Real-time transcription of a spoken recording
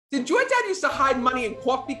Did your dad used to hide money in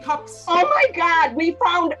coffee cups? Oh my God, we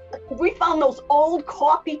found those old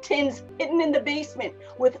coffee tins hidden in the basement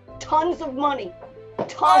with tons of money.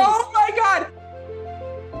 Tons. Oh my God.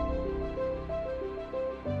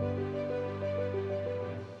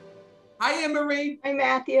 Hi, Anne-Marie. Hi,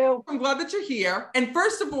 Matthew. I'm glad that you're here. And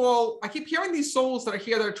first of all, I keep hearing these souls that are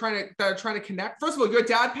here that are trying to connect. First of all, your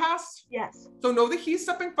dad passed? Yes. So know that he's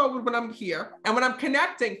stepping forward when I'm here. And when I'm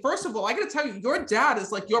connecting, first of all, I gotta tell you, your dad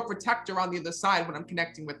is like your protector on the other side when I'm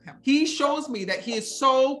connecting with him. He shows me that he is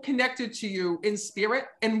so connected to you in spirit.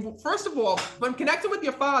 And first of all, when I'm connected with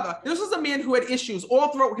your father, this was a man who had issues all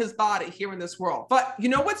throughout his body here in this world. But you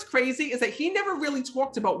know what's crazy is that he never really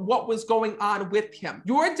talked about what was going on with him.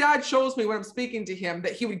 Your dad shows me when I'm speaking to him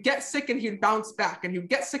that he would get sick and he'd bounce back, and he would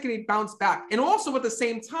get sick and he'd bounce back. And also at the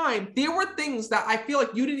same time, there were things that I feel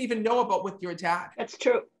like you didn't even know about with your dad. That's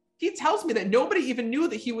true. He tells me that nobody even knew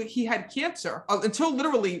that he had cancer until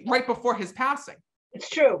literally right before his passing. It's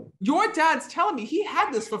true. Your dad's telling me he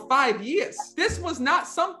had this for 5 years. This was not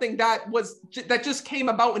something that just came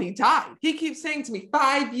about when he died. He keeps saying to me,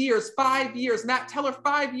 5 years, 5 years. Matt, tell her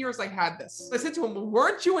 5 years I had this. I said to him, well,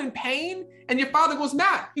 weren't you in pain? And your father goes,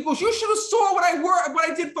 Matt, he goes, you should have saw what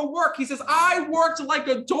I did for work. He says, I worked like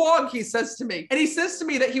a dog, he says to me. And he says to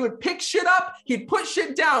me that he would pick shit up, he'd put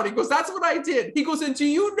shit down. He goes, that's what I did. He goes, and do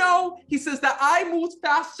you know, he says that I moved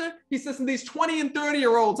faster, he says, than these 20 and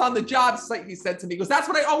 30-year-olds on the job site, he said to me. He goes, that's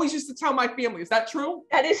what I always used to tell my family. Is that true?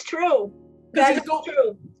 That is true. That is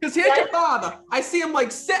true. Because here's your father. I see him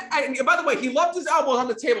like sit. By the way, he loved his elbows on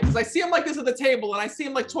the table because I see him like this at the table, and I see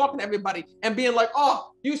him like talking to everybody and being like, oh,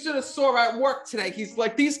 you should have saw at work today. He's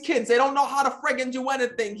like, these kids, they don't know how to friggin' do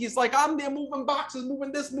anything. He's like, I'm there moving boxes,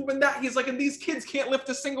 moving this, moving that. He's like, and these kids can't lift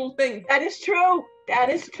a single thing. That is true. That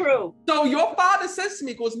is true. So your father says to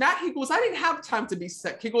me, he goes, Matt, he goes, I didn't have time to be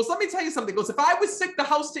sick. He goes, let me tell you something. He goes, if I was sick, the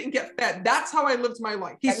house didn't get fed. That's how I lived my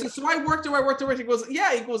life. He says, so I worked. He goes,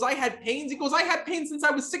 yeah. He goes, I had pains. He goes, I had pains since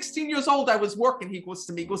I was 16 years old. I was working. He goes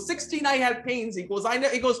to me, he goes, 16, I had pains. He goes, I know.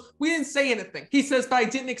 He goes, we didn't say anything. He says, but I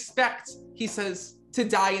didn't expect, he says, to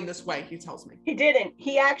die in this way, he tells me. He didn't.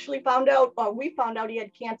 He actually found out, or we found out he had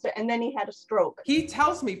cancer, and then he had a stroke. He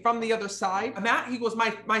tells me from the other side, Matt, he goes,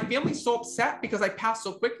 my family's so upset because I passed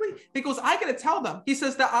so quickly. He goes, I gotta tell them. He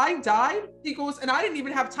says that I died. He goes, and I didn't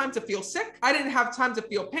even have time to feel sick. I didn't have time to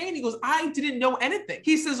feel pain. He goes, I didn't know anything.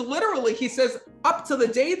 He says, literally, he says, up to the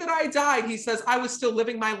day that I died, he says, I was still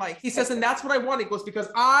living my life. He says, and that's what I wanted. He goes, because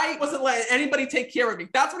I wasn't letting anybody take care of me.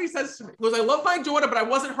 That's what he says to me. He goes, I love my daughter, but I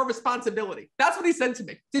wasn't her responsibility. That's what he said to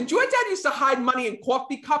me. Did your dad used to hide money in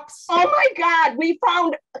coffee cups? Oh my God, we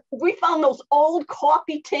found those old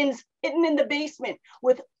coffee tins hidden in the basement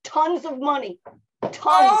with tons of money.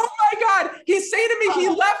 Tons. Oh my God. He's saying to me, he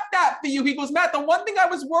left that for you. He goes, Matt, the one thing I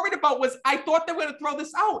was worried about was I thought they were going to throw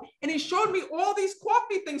this out. And he showed me all these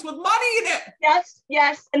coffee things with money in it. Yes,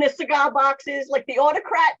 yes. And the cigar boxes, like the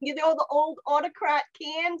autocrat, you know, the old autocrat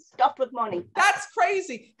cans stuffed with money. That's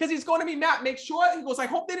crazy. Because he's going to me, Matt, make sure. He goes, I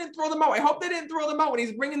hope they didn't throw them out. I hope they didn't throw them out when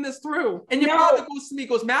he's bringing this through. And your father goes to me, he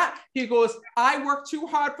goes, Matt, he goes, I worked too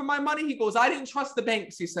hard for my money. He goes, I didn't trust the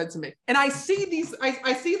banks, he said to me. And I see these,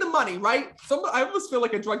 I see the money, right? I almost feel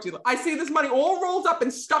like a drug dealer. I see this money all rolled up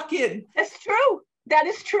and stuck in. That's true. That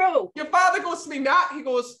is true. Your father goes to me, Matt, he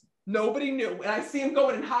goes, nobody knew. And I see him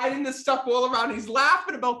going and hiding this stuff all around. He's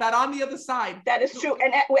laughing about that on the other side. That is true.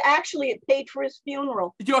 And actually, it paid for his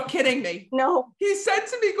funeral. You're kidding me. No. He said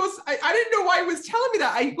to me, he goes, I didn't know why he was telling me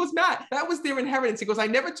that. He goes, Matt, that was their inheritance. He goes, I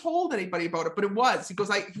never told anybody about it, but it was. He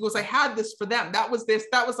goes, I had this for them. That was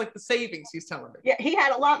like the savings, he's telling me. Yeah, he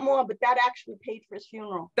had a lot more, but that actually paid for his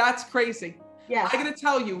funeral. That's crazy. Yeah. I gotta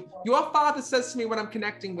tell you, your father says to me when I'm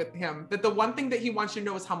connecting with him that the one thing that he wants you to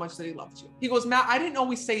know is how much that he loves you. He goes, Matt, I didn't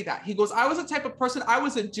always say that. He goes, I was the type of person, I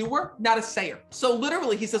was a doer, not a sayer. So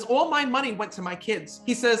literally, he says, all my money went to my kids.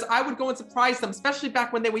 He says, I would go and surprise them, especially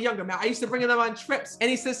back when they were younger, Matt. I used to bring them on trips. And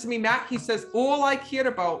he says to me, Matt, he says, all I cared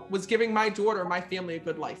about was giving my daughter and my family a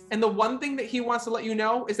good life. And the one thing that he wants to let you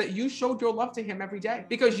know is that you showed your love to him every day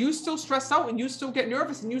because you still stress out and you still get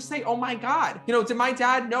nervous and you say, oh my God, you know, did my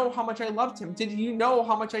dad know how much I loved him? Did you know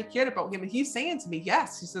how much I cared about him? And he's saying to me,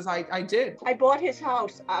 yes. He says, I did. I bought his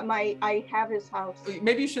house. I have his house.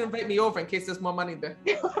 Maybe you should invite me over in case there's more money there.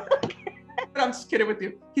 But I'm just kidding with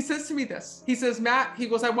you. He says to me this. He says, Matt, he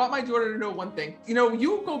goes, I want my daughter to know one thing. You know,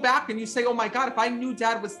 you go back and you say, oh my God, if I knew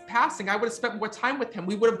dad was passing, I would have spent more time with him.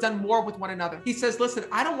 We would have done more with one another. He says, listen,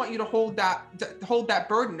 I don't want you to hold that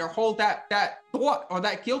burden or hold that thought or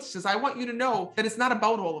that guilt. He says, I want you to know that it's not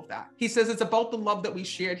about all of that. He says, it's about the love that we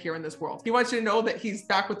shared here in this world. He wants you to know that he's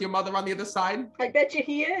back with your mother on the other side. I bet you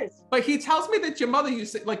he is. But he tells me that your mother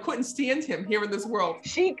used to, like, couldn't stand him here in this world.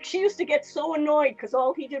 She used to get so annoyed because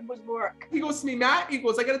all he did was work. He goes to me, Matt, he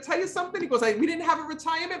goes, I got to tell you something. He goes, we didn't have a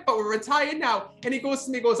retirement, but we're retired now. And he goes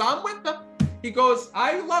to me, he goes, I'm with her. He goes,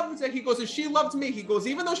 I loved her. He goes, and she loved me. He goes,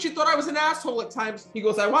 even though she thought I was an asshole at times, he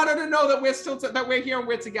goes, I want her to know that we're still, that we're here and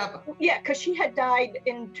we're together. Yeah, because she had died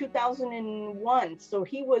in 2001. So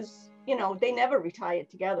he was, you know, they never retired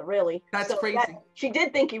together, really. That's crazy. She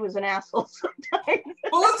did think he was an asshole sometimes.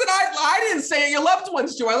 Well, listen, I didn't say it. Your loved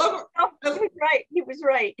ones do. I love her. No, he was right. He was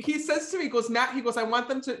right. He says to me, he goes, Matt, he goes, I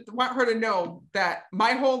want her to know that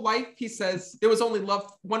my whole life, he says, there was only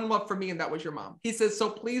one love for me, and that was your mom. He says, so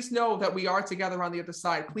please know that we are together on the other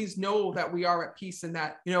side. Please know that we are at peace and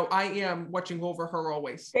that, you know, I am watching over her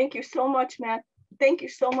always. Thank you so much, Matt. Thank you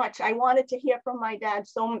so much. I wanted to hear from my dad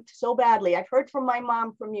so badly. I've heard from my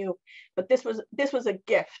mom from you, but this was a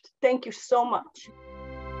gift. Thank you so much.